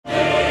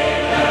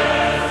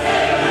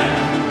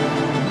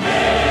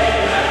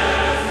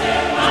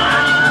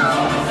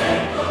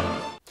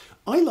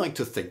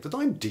to think that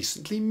I'm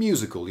decently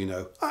musical, you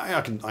know.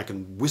 I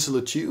can whistle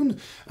a tune,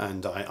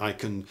 and I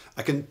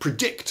can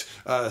predict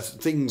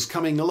things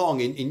coming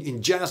along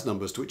in jazz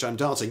numbers to which I'm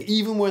dancing,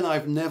 even when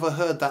I've never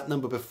heard that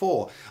number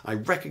before. I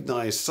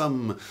recognise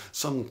some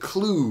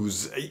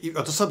clues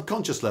at a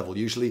subconscious level,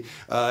 usually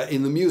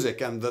in the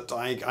music, and that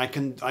I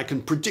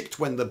can predict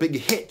when the big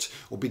hit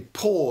or big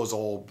pause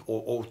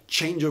or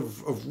change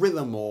of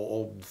rhythm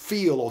or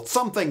feel or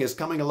something is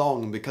coming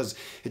along, because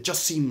it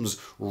just seems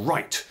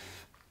right.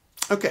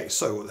 Okay,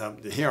 so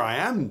here I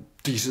am,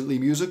 decently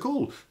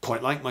musical,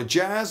 quite like my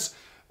jazz,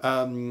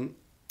 and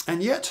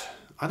yet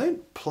I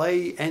don't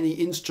play any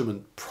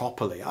instrument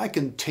properly. I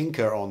can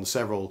tinker on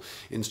several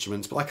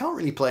instruments, but I can't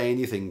really play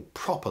anything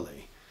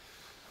properly,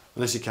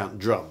 unless you count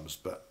drums,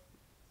 but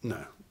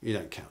no, you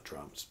don't count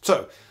drums.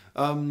 So,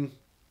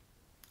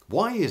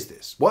 why is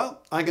this?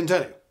 Well, I can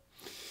tell you.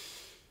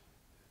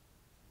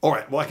 All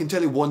right, well, I can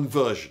tell you one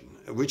version,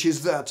 which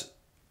is that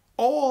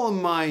all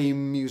my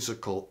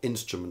musical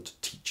instrument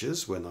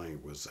teachers when I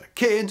was a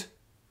kid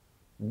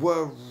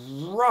were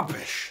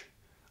rubbish.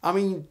 I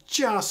mean,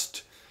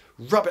 just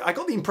rubbish. I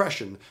got the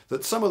impression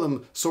that some of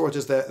them saw it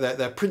as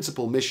their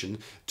principal mission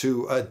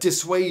to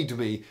dissuade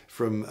me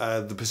from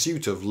the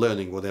pursuit of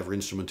learning whatever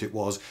instrument it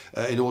was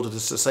in order to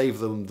save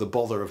them the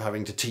bother of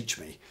having to teach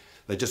me.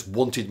 They just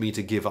wanted me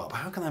to give up.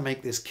 How can I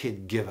make this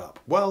kid give up?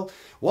 Well,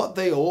 what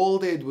they all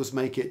did was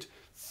make it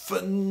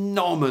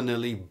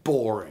phenomenally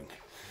boring.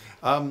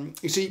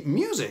 You see,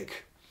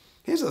 music,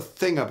 here's a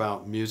thing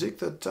about music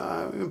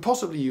that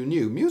possibly you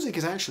knew. Music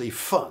is actually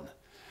fun.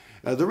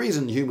 The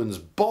reason humans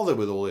bother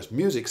with all this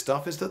music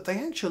stuff is that they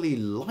actually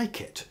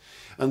like it,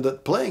 and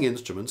that playing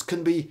instruments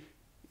can be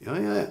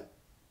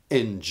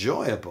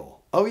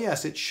enjoyable. Oh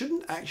yes, it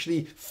shouldn't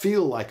actually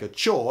feel like a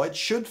chore, it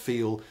should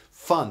feel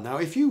fun. Now,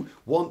 if you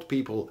want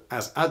people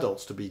as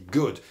adults to be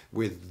good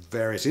with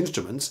various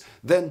instruments,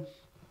 then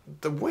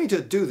the way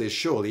to do this,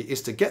 surely,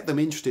 is to get them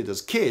interested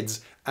as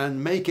kids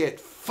and make it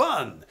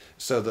fun,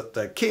 so that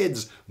the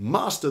kids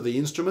master the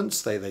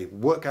instruments, they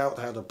work out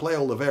how to play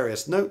all the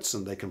various notes,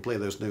 and they can play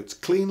those notes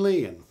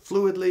cleanly and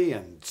fluidly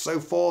and so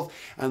forth,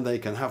 and they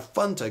can have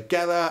fun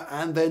together,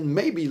 and then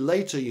maybe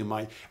later you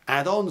might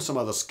add on some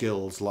other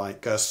skills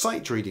like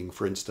sight reading,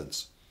 for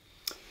instance.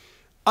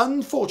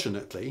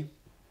 Unfortunately,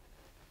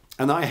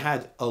 and I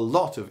had a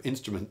lot of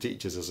instrument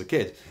teachers as a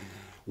kid,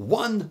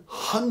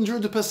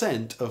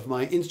 100% of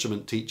my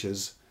instrument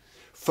teachers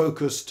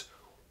focused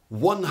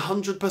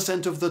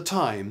 100% of the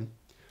time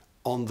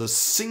on the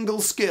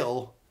single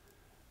skill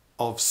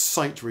of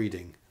sight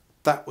reading.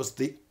 That was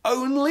the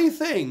only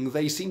thing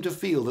they seemed to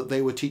feel that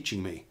they were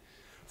teaching me.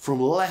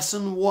 From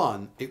lesson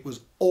 1, it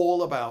was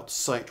all about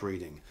sight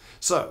reading.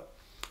 So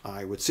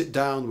I would sit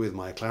down with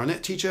my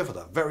clarinet teacher for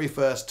the very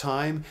first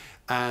time,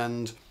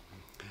 and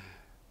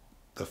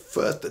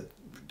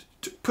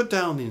put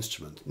down the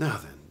instrument. Now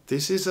then,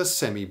 this is a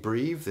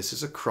semi-breve, this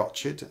is a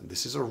crotchet, and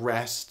this is a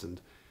rest,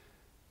 and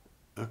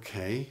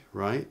okay,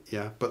 right,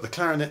 yeah, but the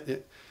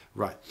clarinet,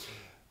 right.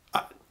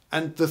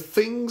 And the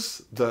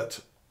things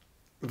that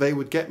they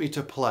would get me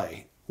to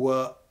play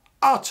were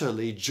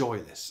utterly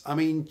joyless. I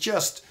mean,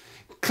 just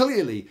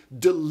clearly,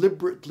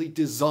 deliberately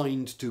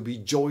designed to be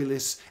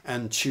joyless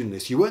and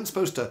tuneless. You weren't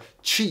supposed to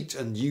cheat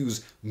and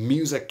use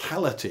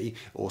musicality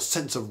or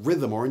sense of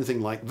rhythm or anything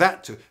like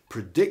that to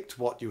predict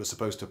what you were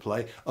supposed to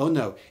play. Oh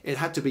no, it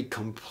had to be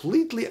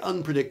completely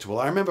unpredictable.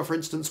 I remember, for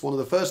instance, one of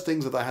the first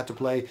things that I had to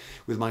play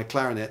with my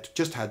clarinet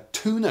just had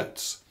 2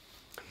 notes.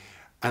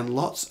 And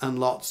lots and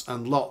lots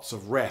and lots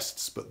of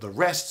rests, but the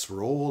rests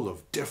were all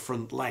of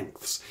different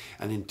lengths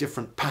and in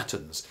different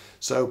patterns.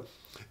 So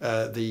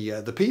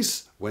the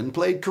piece, when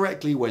played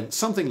correctly, went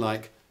something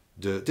like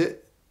totally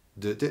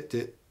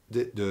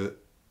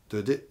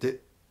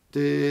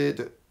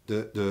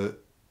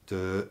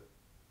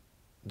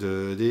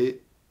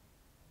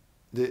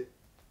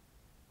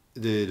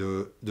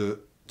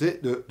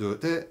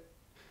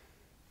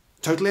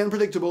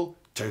unpredictable,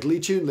 totally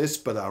tuneless,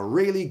 but a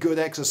really good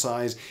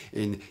exercise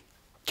in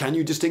can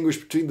you distinguish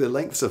between the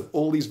lengths of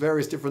all these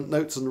various different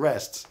notes and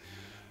rests.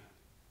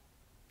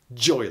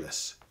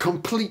 Joyless,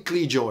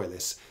 completely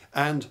joyless,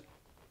 and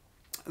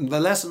the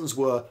lessons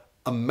were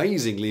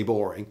amazingly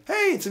boring.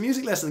 Hey, it's a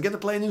music lesson, get to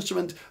play an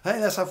instrument, hey,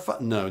 let's have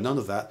fun. No, none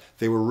of that.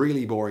 They were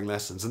really boring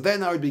lessons. And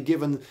then I would be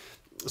given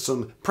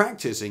some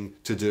practicing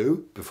to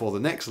do before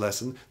the next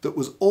lesson that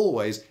was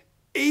always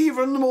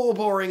even more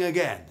boring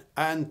again.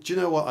 And do you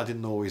know what? I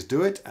didn't always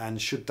do it,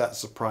 and should that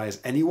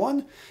surprise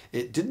anyone?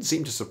 It didn't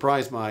seem to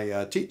surprise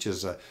my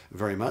teachers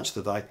very much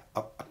that I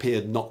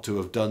appeared not to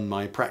have done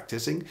my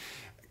practicing,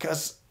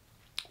 because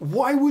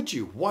why would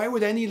you? Why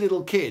would any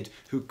little kid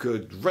who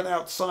could run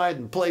outside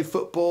and play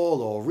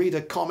football or read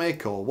a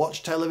comic or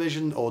watch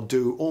television or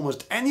do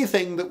almost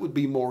anything that would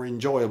be more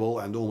enjoyable,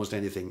 and almost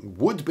anything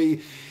would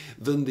be,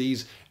 than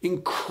these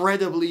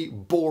incredibly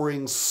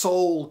boring,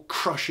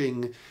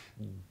 soul-crushing,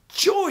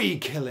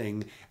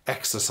 joy-killing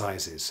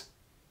exercises?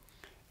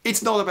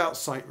 It's not about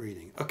sight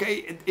reading,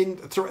 okay?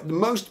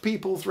 Most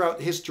people throughout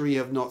history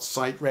have not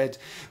sight read.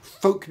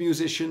 Folk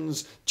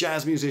musicians,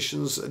 jazz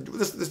musicians,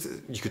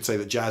 you could say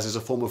that jazz is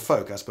a form of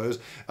folk, I suppose.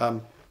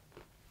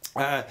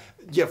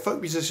 Yeah,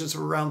 folk musicians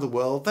from around the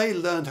world, they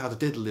learned how to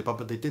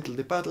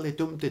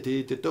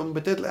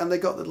diddly-diddly-baddly-dum-diddly-dum-diddly, and they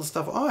got little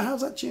stuff. Oh,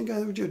 how's that tune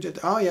going?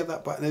 Oh, yeah,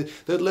 that.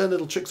 They'd learn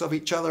little tricks off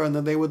each other, and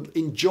then they would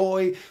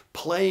enjoy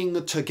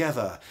playing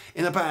together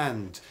in a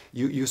band.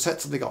 You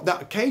set something up. Now,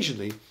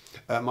 occasionally,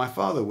 my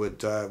father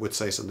would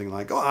say something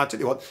like, "Oh, I'll tell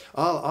you what,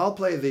 I'll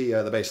play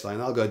the bass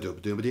line. I'll go like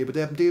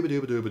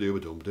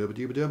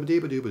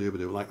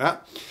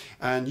that,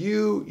 and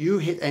you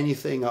hit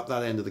anything up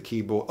that end of the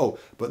keyboard. Oh,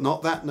 but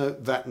not that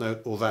note,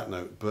 or that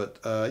note. But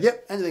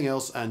yep, anything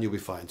else, and you'll be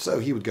fine." So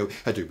he would go,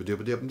 and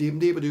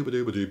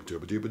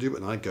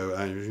I'd go,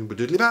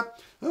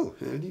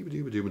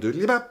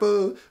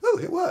 oh,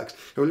 it works.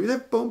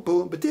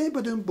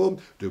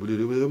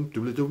 And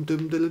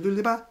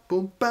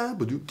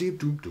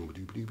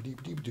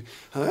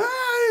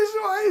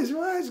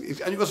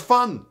it was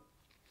fun.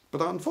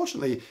 But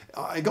unfortunately,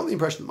 I got the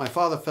impression that my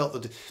father felt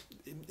that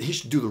he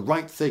should do the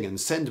right thing and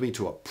send me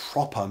to a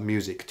proper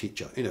music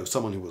teacher, you know,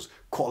 someone who was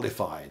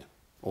qualified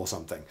or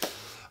something.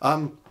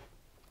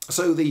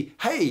 So the,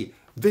 hey,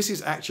 this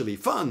is actually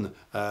fun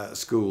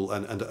school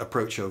and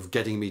approach of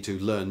getting me to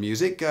learn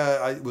music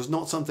was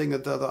not something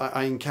that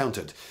I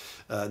encountered.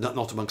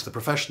 Not amongst the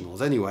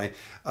professionals anyway.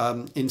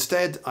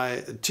 Instead,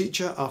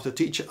 teacher after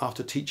teacher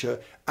after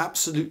teacher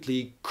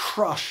absolutely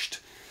crushed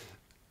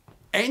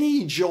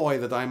any joy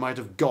that I might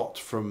have got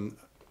from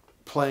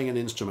playing an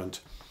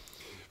instrument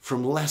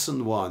from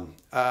lesson one.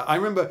 I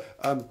remember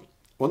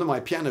one of my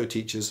piano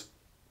teachers,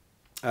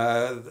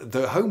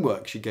 the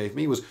homework she gave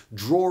me was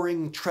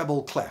drawing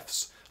treble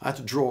clefs. I had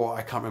to draw,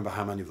 I can't remember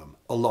how many of them,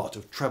 a lot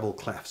of treble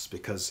clefs,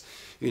 because,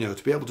 you know,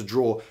 to be able to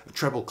draw a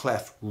treble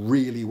clef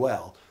really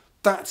well,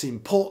 that's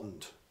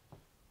important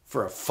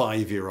for a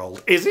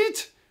 5-year-old. Is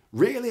it?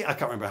 Really? I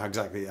can't remember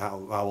exactly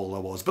how old I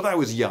was, but I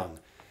was young.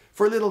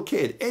 For a little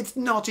kid, it's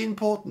not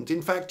important.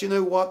 In fact, you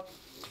know what?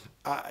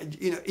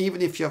 You know,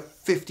 even if you're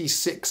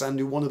 56 and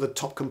you're one of the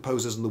top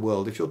composers in the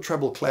world, if your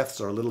treble clefs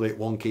are a little bit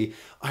wonky,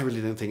 I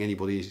really don't think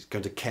anybody's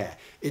going to care.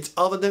 It's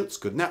other notes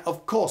good. Now,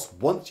 of course,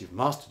 once you've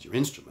mastered your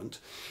instrument,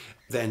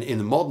 then in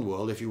the modern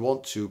world, if you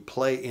want to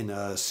play in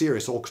a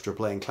serious orchestra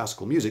playing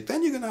classical music,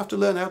 then you're going to have to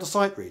learn how to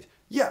sight read.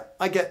 Yeah,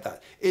 I get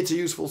that. It's a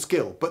useful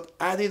skill, but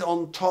added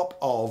on top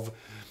of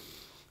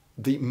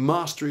the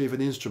mastery of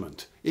an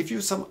instrument. If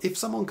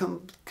someone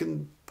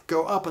can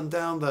go up and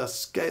down the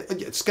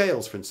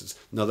scales, for instance,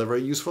 another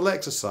very useful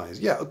exercise.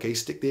 Yeah, okay,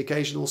 stick the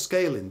occasional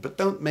scale in, but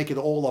don't make it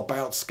all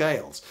about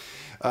scales.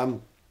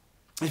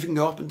 If you can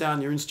go up and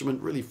down your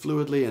instrument really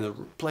fluidly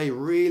and play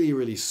really,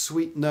 really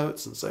sweet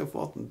notes and so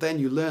forth, and then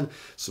you learn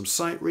some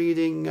sight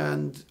reading,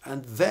 and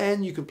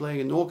then you can play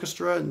in an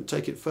orchestra and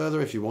take it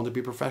further if you want to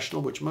be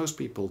professional, which most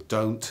people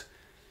don't.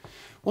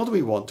 What do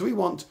we want? Do we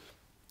want...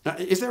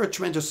 is there a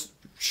tremendous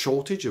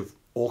shortage of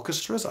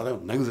orchestras? I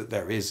don't know that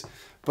there is,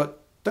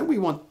 but don't we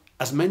want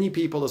as many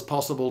people as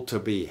possible to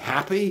be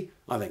happy?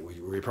 I think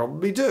we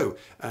probably do.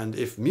 And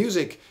if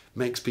music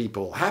makes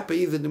people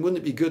happy, then wouldn't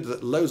it be good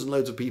that loads and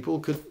loads of people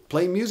could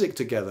play music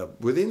together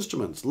with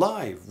instruments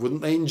live?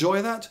 Wouldn't they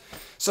enjoy that?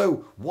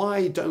 So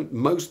why don't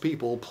most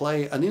people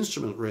play an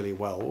instrument really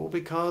well? Well,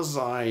 because,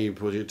 I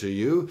put it to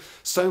you,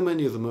 so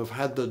many of them have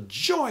had the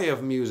joy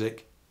of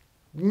music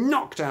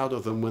knocked out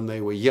of them when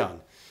they were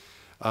young.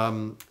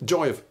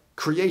 Joy of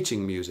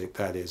creating music,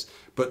 that is.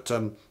 But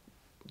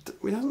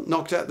we haven't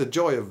knocked out the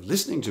joy of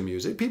listening to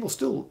music. People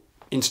still,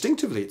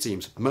 instinctively it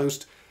seems,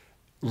 most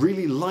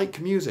really like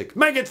music.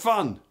 Make it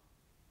fun!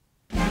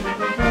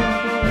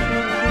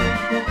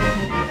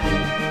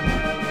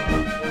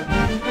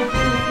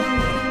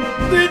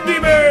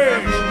 Lindybeige!